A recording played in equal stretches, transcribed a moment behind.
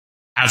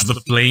As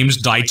the flames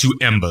die to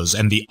embers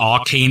and the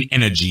arcane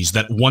energies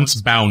that once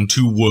bound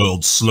two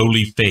worlds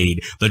slowly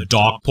fade, the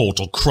dark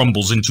portal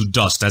crumbles into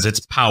dust as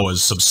its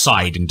powers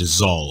subside and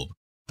dissolve.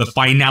 The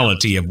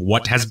finality of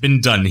what has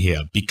been done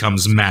here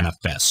becomes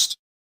manifest.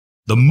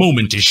 The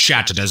moment is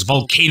shattered as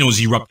volcanoes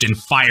erupt in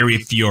fiery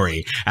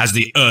fury, as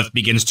the earth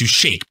begins to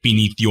shake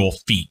beneath your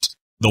feet.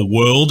 The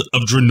world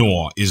of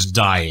Draenor is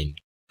dying.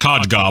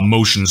 Khadgar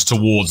motions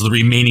towards the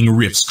remaining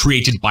rifts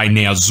created by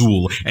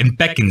Ner'zhul and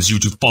beckons you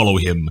to follow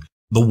him.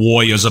 The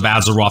warriors of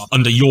Azeroth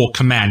under your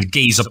command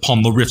gaze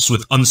upon the rifts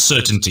with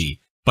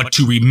uncertainty, but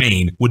to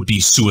remain would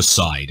be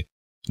suicide.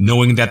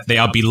 Knowing that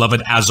their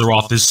beloved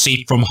Azeroth is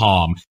safe from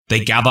harm,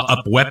 they gather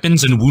up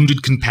weapons and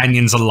wounded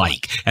companions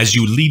alike as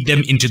you lead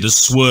them into the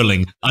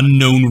swirling,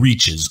 unknown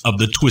reaches of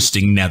the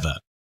twisting nether.